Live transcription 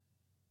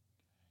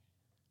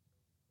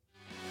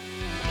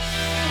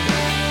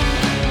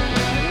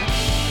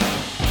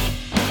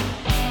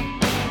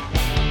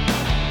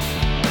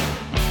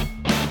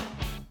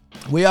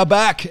We are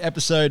back,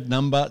 episode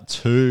number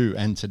 2,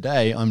 and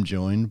today I'm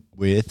joined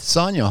with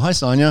Sonia. Hi,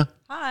 Sonia.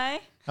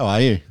 Hi. How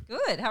are you?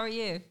 Good. How are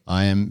you?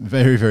 I am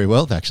very, very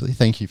well, actually.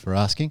 Thank you for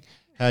asking.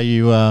 How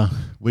you?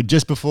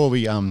 Just before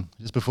we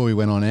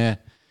went on air,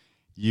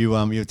 you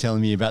were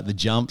telling me about the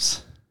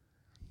jumps.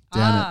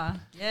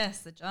 Yes,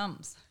 the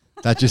jumps.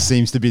 That just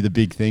seems to be the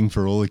big thing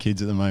for all the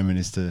kids at the moment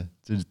is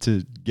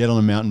to get on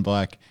a mountain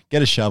bike,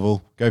 get a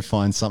shovel, go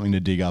find something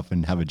to dig up,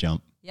 and have a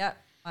jump. Yep.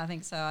 I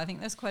think so. I think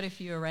there's quite a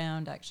few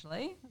around,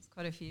 actually. There's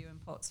quite a few in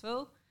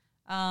Pottsville.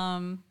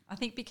 I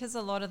think because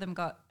a lot of them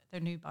got their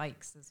new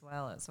bikes as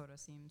well, it sort of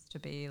seems to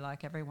be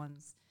like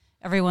everyone's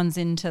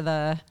into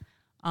the,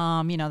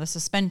 the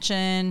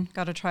suspension,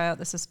 got to try out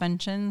the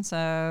suspension.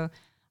 So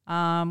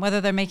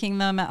whether they're making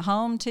them at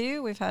home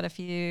too, we've had a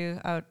few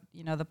out,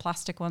 the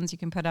plastic ones you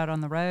can put out on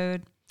the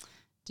road,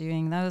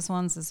 doing those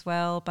ones as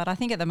well. But I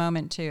think at the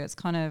moment too, it's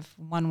kind of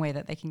one way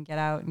that they can get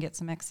out and get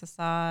some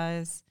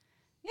exercise.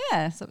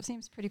 Yeah, so it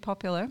seems pretty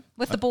popular.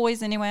 With the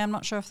boys anyway, I'm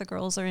not sure if the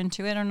girls are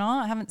into it or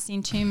not. I haven't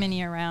seen too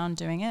many around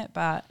doing it,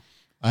 but...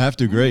 I have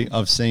to agree.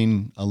 I've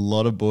seen a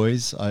lot of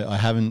boys. I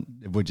haven't,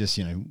 we're just,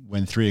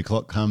 when 3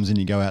 o'clock comes and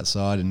you go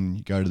outside and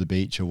you go to the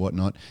beach or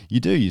whatnot,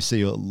 you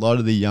see a lot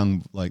of the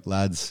young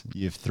lads,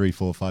 year 3,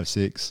 4, 5,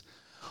 6,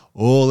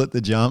 all at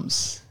the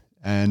jumps.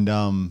 And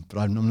but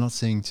I'm not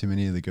seeing too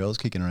many of the girls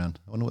kicking around.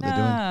 I wonder what they're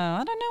doing.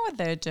 I don't know what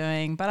they're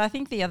doing, but I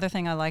think the other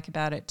thing I like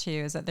about it too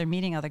is that they're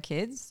meeting other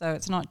kids. So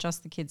it's not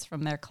just the kids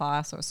from their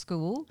class or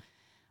school.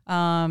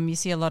 You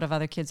see a lot of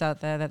other kids out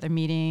there that they're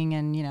meeting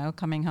and,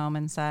 coming home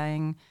and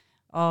saying,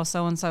 oh,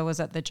 so-and-so was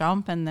at the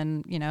jump. And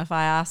then, if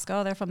I ask,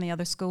 oh, they're from the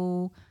other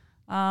school.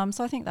 So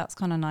I think that's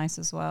kind of nice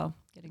as well,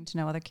 getting to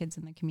know other kids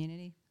in the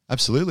community.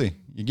 Absolutely.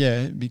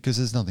 Yeah, because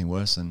there's nothing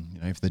worse than,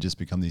 if they just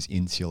become these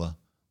insular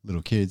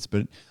little kids.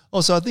 But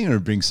also I think it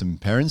would bring some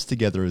parents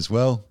together as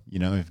well.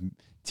 If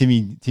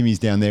Timmy's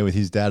down there with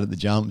his dad at the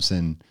jumps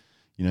and,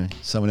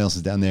 someone else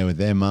is down there with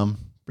their mum,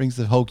 brings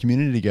the whole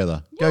community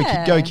together.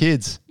 Yeah. Go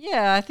kids.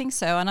 Yeah, I think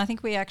so. And I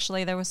think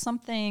there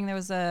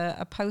was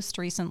a post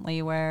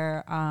recently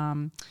where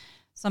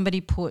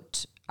somebody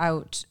put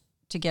out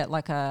to get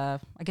like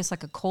a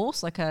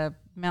course, like a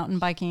mountain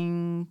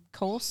biking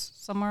course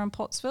somewhere in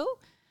Pottsville,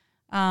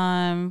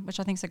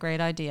 which I think is a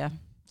great idea.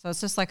 So it's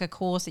just like a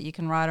course that you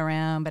can ride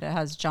around, but it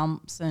has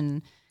jumps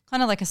and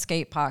kind of like a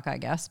skate park, I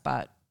guess,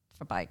 but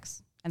for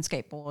bikes and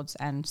skateboards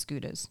and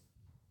scooters.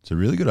 It's a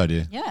really good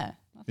idea. Yeah,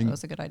 I thought it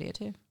was a good idea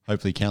too.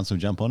 Hopefully council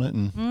jump on it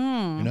and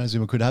who knows,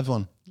 we could have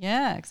one.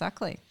 Yeah,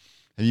 exactly.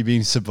 Have you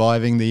been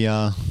surviving the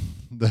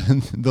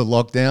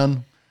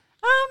lockdown?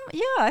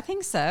 Yeah, I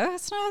think so.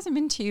 It hasn't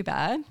been too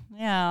bad.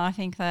 Yeah, I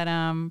think that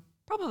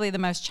probably the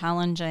most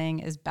challenging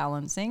is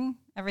balancing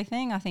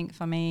everything. I think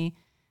for me,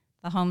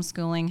 the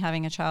homeschooling,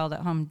 having a child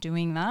at home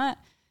doing that,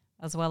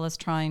 as well as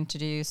trying to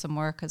do some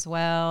work as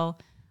well,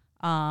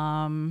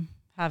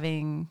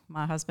 having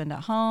my husband at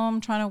home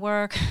trying to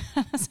work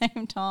at the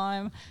same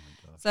time.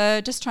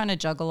 So just trying to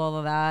juggle all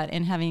of that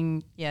and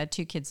having,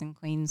 2 kids in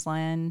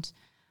Queensland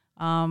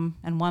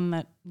and one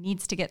that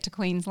needs to get to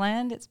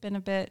Queensland. It's been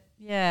a bit,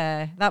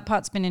 that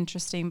part's been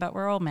interesting, but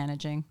we're all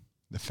managing.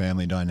 The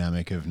family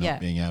dynamic of not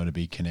being able to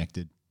be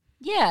connected.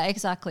 Yeah,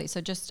 exactly.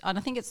 So and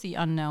I think it's the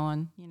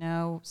unknown,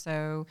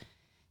 so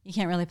you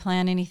can't really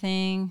plan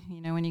anything,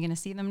 when you're going to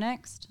see them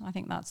next. I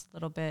think that's a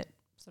little bit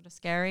sort of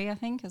scary, I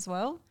think, as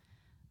well,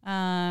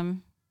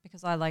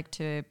 because I like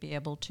to be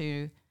able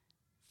to,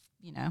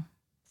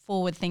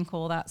 forward think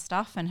all that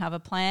stuff and have a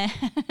plan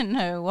and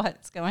know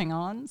what's going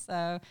on.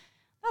 So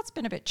that's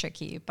been a bit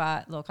tricky.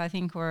 But look, I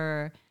think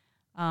we're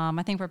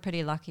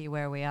pretty lucky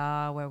where we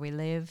are, where we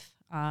live,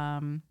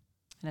 and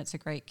it's a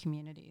great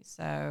community.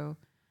 So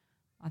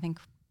I think,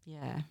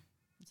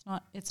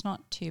 it's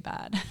not too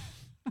bad.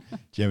 Do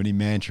you have any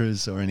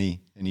mantras or any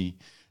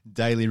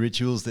daily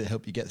rituals that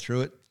help you get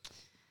through it?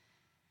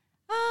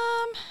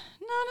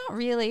 No, not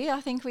really. I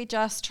think we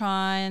just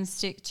try and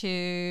stick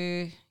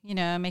to,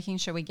 making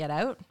sure we get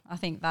out. I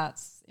think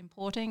that's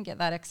important, get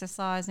that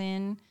exercise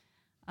in.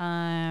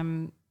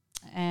 And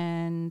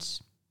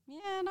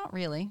not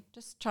really.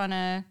 Just trying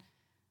to,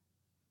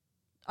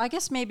 I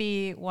guess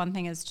maybe one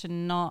thing is to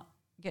not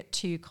get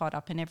too caught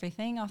up in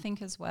everything, I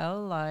think, as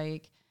well.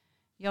 Like,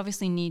 you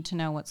obviously need to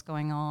know what's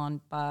going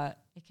on, but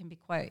it can be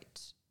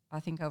quite, I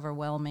think,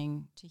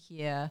 overwhelming to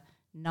hear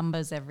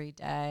numbers every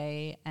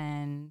day.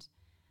 And,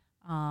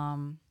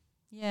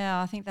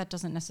 I think that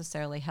doesn't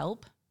necessarily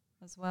help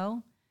as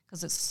well,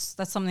 because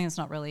that's something that's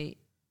not really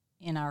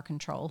in our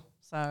control.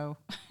 So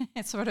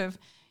it's sort of,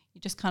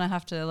 you just kind of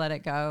have to let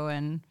it go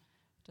and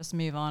just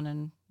move on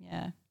and,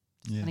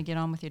 kind of get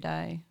on with your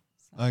day.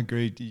 So. I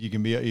agree.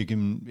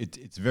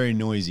 It's very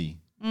noisy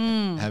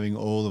having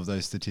all of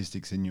those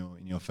statistics in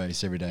your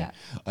face every day. Yeah.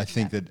 I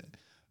think that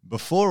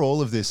before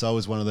all of this, I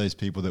was one of those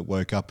people that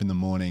woke up in the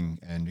morning,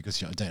 and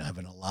because I don't have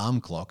an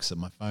alarm clock, so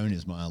my phone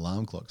is my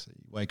alarm clock. So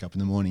you wake up in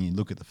the morning, you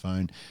look at the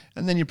phone,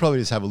 and then you probably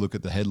just have a look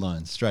at the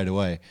headlines straight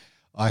away.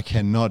 I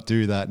cannot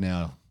do that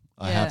now.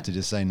 I have to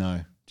just say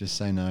no. Just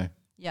say no.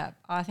 Yeah,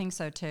 I think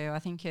so too. I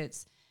think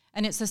it's,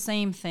 And it's the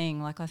same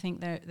thing. Like I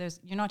think there's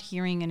you're not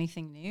hearing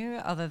anything new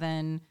other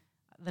than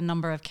the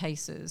number of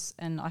cases.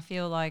 And I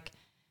feel like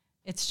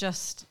it's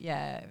just,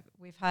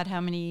 we've had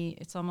how many,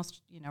 it's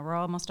almost, we're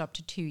almost up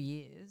to 2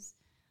 years.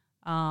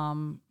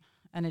 And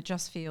it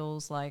just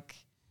feels like,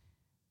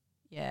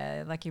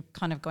 like you're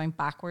kind of going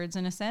backwards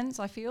in a sense,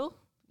 I feel,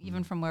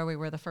 even from where we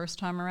were the first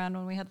time around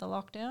when we had the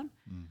lockdown.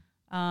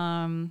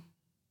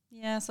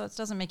 So it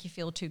doesn't make you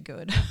feel too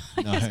good.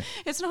 No.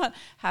 It's not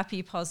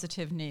happy,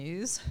 positive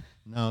news.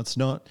 No, it's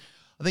not.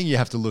 I think you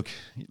have to look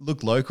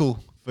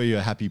local for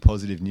your happy,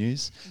 positive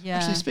news. Yeah.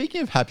 Actually,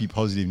 speaking of happy,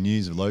 positive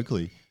news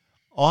locally,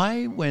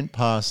 I went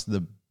past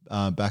the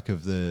back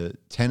of the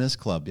tennis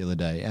club the other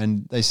day,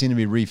 and they seem to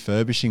be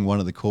refurbishing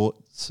one of the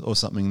courts or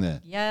something there.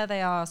 Yeah,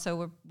 they are.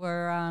 So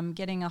we're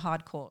getting a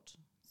hard court.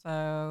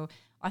 So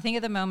I think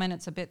at the moment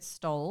it's a bit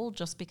stalled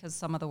just because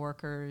some of the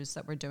workers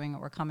that were doing it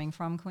were coming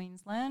from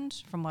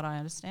Queensland, from what I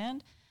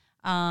understand.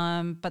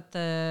 But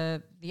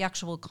the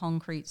actual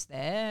concrete's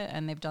there,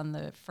 and they've done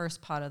the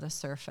first part of the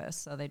surface,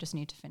 so they just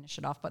need to finish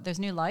it off. But there's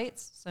new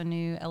lights, so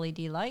new LED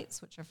lights,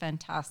 which are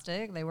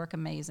fantastic. They work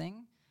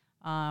amazing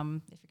if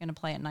you're going to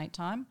play at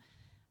nighttime.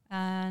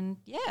 And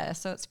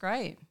so it's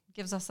great.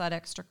 Gives us that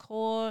extra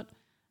court.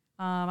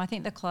 I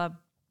think the club,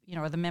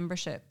 or the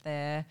membership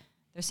there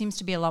seems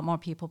to be a lot more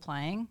people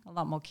playing, a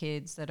lot more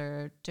kids that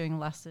are doing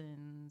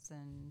lessons,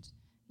 and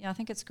I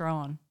think it's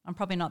grown. I'm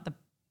probably not the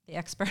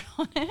expert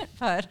on it,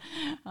 but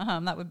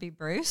that would be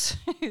Bruce,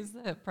 who's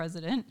the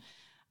president.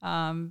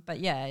 But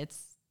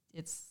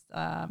it's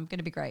going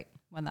to be great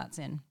when that's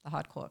in the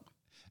hard court.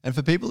 And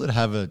for people that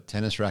have a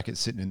tennis racket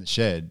sitting in the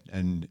shed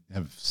and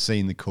have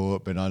seen the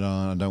court, but I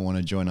don't want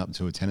to join up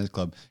to a tennis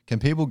club, can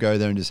people go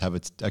there and just have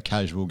a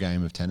casual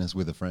game of tennis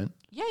with a friend?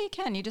 Yeah, you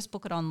can. You just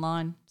book it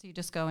online. So you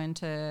just go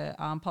into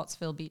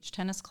Pottsville Beach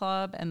Tennis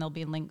Club, and there'll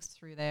be links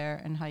through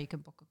there and how you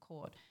can book a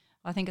court.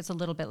 I think it's a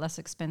little bit less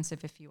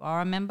expensive if you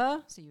are a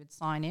member, so you would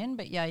sign in.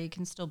 But you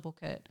can still book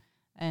it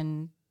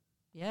and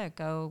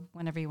go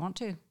whenever you want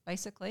to.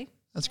 Basically,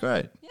 that's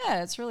great.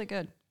 Yeah, it's really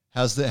good.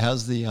 How's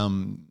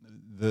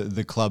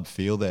the club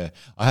feel there?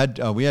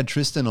 We had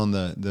Tristan on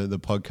the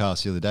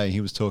podcast the other day.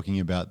 He was talking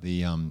about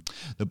the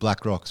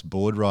Black Rocks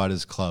Board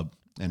Riders Club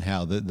and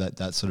how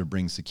that sort of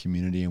brings the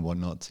community and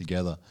whatnot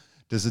together.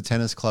 Does the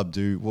tennis club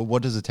do? Well,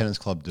 what does the tennis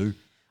club do?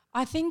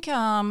 I think,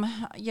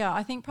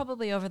 I think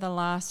probably over the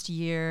last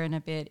year and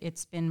a bit,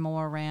 it's been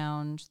more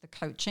around the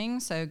coaching,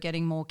 so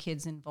getting more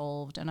kids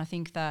involved. And I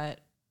think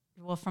that,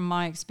 well, from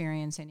my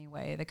experience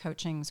anyway, the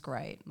coaching's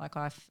great. Like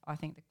I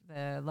think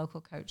the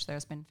local coach there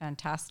has been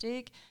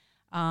fantastic.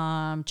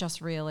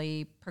 Just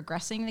really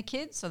progressing the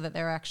kids so that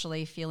they're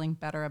actually feeling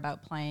better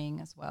about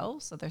playing as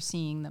well. So they're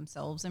seeing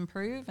themselves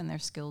improve and their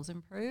skills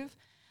improve.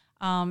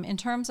 In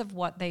terms of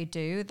what they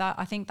do,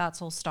 I think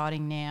that's all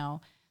starting now.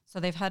 So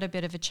they've had a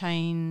bit of a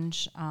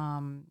change,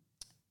 and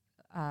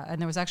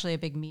there was actually a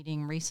big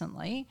meeting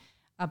recently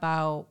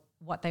about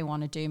what they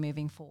want to do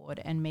moving forward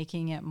and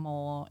making it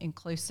more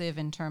inclusive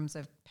in terms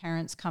of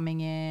parents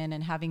coming in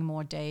and having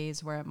more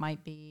days where it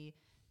might be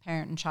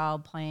parent and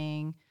child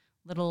playing,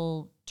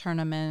 little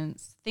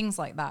tournaments, things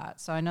like that.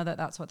 So I know that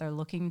that's what they're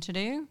looking to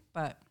do,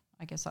 but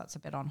I guess that's a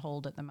bit on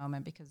hold at the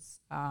moment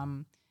because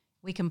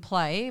we can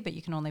play, but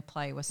you can only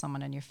play with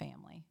someone in your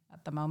family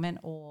at the moment,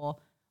 or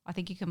I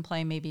think you can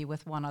play maybe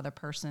with one other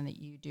person that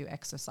you do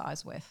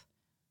exercise with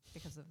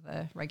because of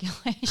the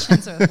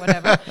regulations or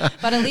whatever.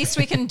 But at least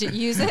we can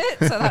use it.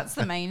 So that's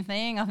the main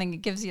thing. I think it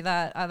gives you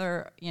that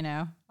other,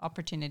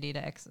 opportunity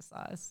to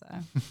exercise. So,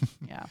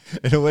 yeah.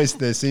 It always,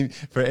 there seems,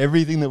 for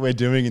everything that we're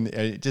doing,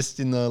 just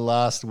in the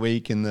last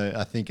week,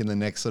 I think in the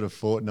next sort of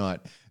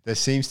fortnight, there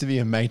seems to be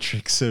a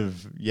matrix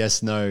of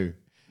yes, no.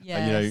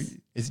 Yes.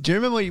 Do you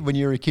remember when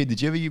you were a kid,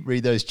 did you ever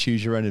read those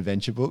Choose Your Own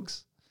Adventure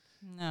books?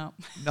 No.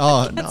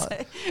 Oh, no.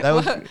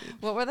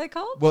 What were they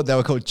called? Well, they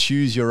were called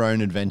Choose Your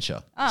Own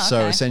Adventure. Oh, okay.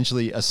 So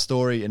essentially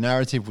a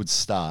narrative would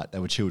start. They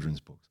were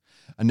children's books.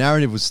 A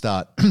narrative would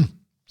start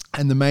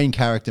and the main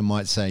character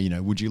might say,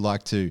 would you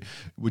like to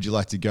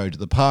go to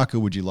the park, or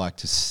would you like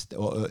to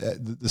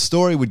the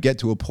story would get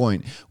to a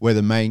point where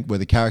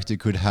the character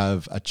could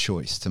have a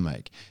choice to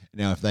make.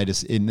 Now, if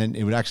and then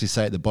it would actually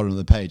say at the bottom of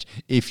the page,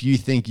 if you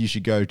think you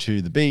should go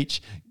to the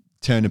beach,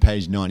 turn to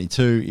page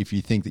 92. If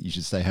you think that you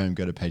should stay home,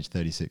 go to page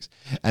 36.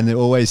 And there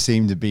always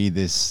seemed to be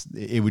this,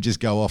 it would just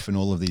go off in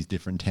all of these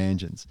different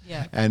tangents.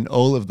 Yeah. And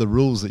all of the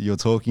rules that you're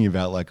talking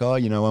about, like,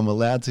 I'm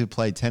allowed to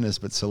play tennis,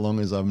 but so long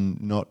as I'm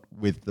not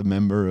with the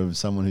member of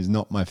someone who's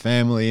not my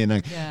family.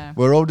 And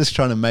we're all just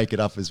trying to make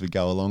it up as we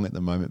go along at the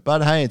moment.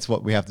 But hey, it's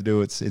what we have to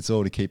do. It's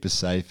all to keep us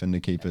safe and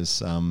to keep us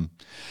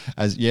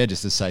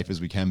just as safe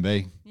as we can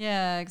be.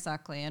 Yeah,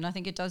 exactly. And I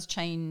think it does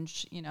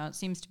change, it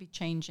seems to be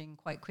changing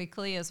quite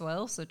quickly as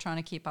well. So trying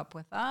to keep up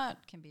with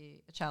that can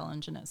be a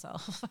challenge in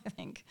itself, I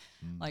think.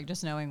 Like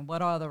just knowing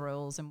what are the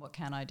rules and what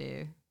can I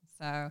do.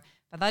 So,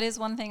 but that is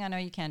one thing I know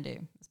you can do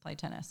is play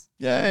tennis.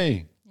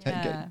 Yay.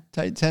 Yeah.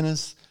 Take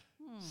tennis,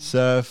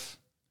 surf,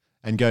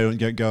 and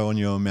go on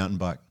your mountain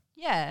bike.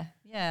 Yeah,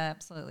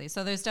 absolutely.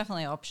 So there's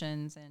definitely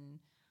options, and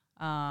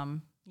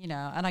you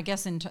know, and I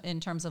guess in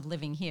terms of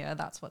living here,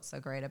 that's what's so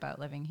great about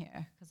living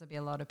here, because there'll be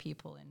a lot of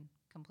people in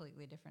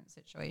completely different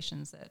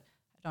situations that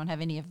don't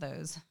have any of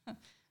those.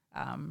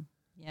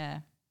 Yeah.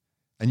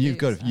 And you've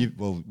got,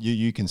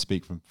 you can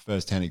speak from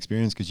first-hand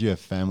experience because you have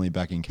family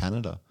back in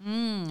Canada.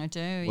 I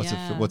do,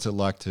 What's it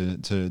like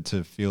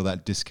to feel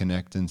that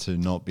disconnect and to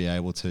not be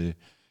able to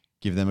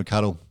give them a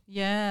cuddle?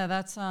 Yeah,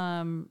 that's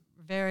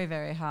very,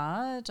 very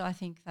hard. I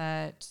think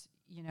that,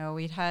 you know,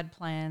 we'd had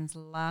plans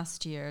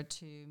last year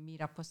to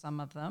meet up with some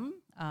of them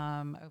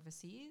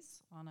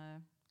overseas on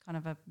a kind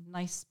of a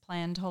nice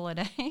planned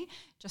holiday,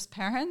 just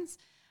parents,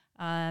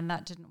 and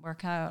that didn't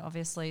work out,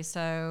 obviously.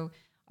 So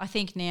I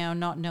think now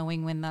not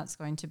knowing when that's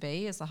going to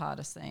be is the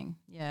hardest thing.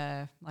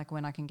 Yeah, like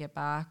when I can get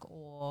back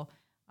or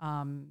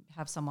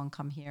have someone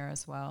come here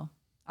as well.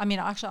 I mean,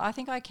 actually, I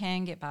think I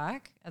can get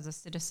back as a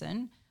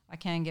citizen. I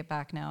can get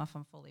back now if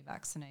I'm fully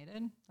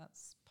vaccinated.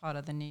 That's part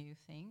of the new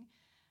thing.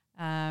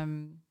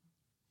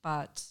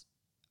 But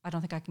I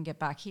don't think I can get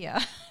back here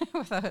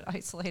without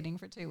isolating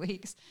for 2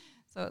 weeks.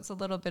 So it's a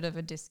little bit of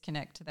a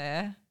disconnect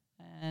there.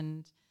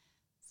 And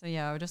so,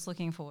 yeah, we're just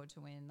looking forward to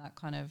when that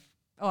kind of,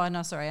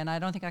 and I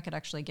don't think I could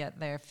actually get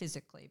there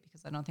physically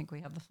because I don't think we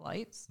have the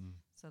flights.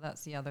 So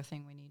that's the other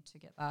thing, we need to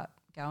get that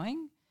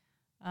going.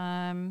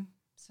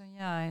 So,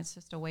 yeah, it's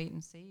just a wait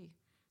and see.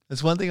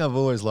 That's one thing I've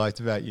always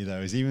liked about you,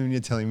 though, is even when you're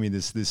telling me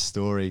this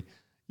story,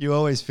 you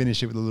always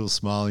finish it with a little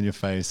smile on your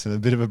face and a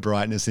bit of a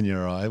brightness in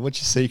your eye. What's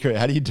your secret?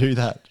 How do you do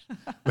that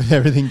with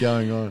everything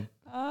going on?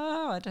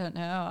 Oh, I don't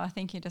know. I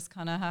think you just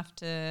kind of have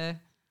to,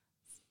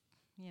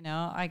 you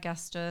know, I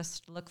guess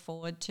just look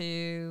forward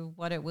to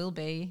what it will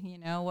be, you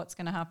know, what's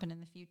going to happen in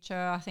the future.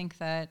 I think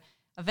that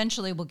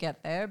eventually we'll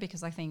get there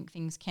because I think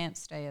things can't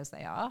stay as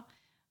they are.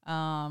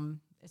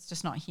 It's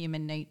just not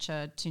human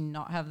nature to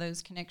not have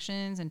those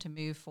connections and to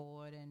move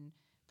forward and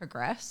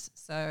progress.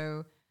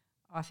 So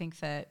I think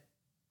that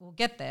we'll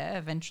get there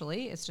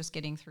eventually. It's just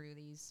getting through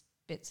these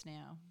bits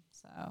now.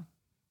 So,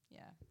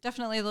 yeah,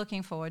 definitely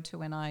looking forward to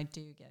when I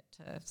do get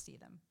to see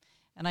them.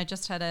 And I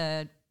just had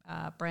a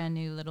brand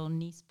new little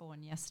niece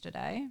born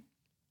yesterday.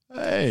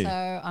 Hey.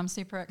 So I'm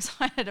super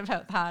excited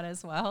about that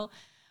as well,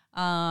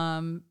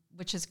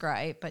 which is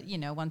great. But, you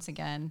know, once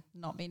again,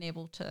 not being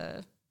able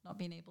to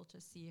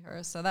see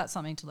her. So that's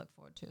something to look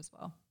forward to as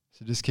well.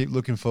 So just keep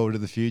looking forward to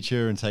the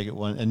future and take it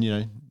one, and, you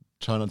know,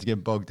 try not to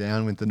get bogged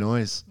down with the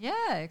noise.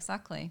 Yeah,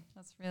 exactly.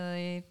 That's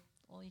really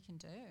all you can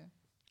do.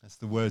 That's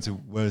the words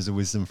of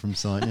wisdom from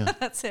Signe.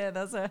 That's it.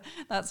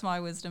 That's my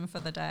wisdom for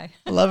the day.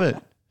 I love it.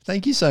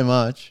 Thank you so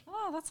much.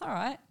 Oh, that's all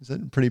right. Is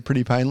it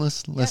pretty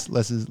painless? Less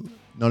is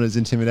not as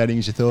intimidating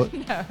as you thought?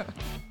 No.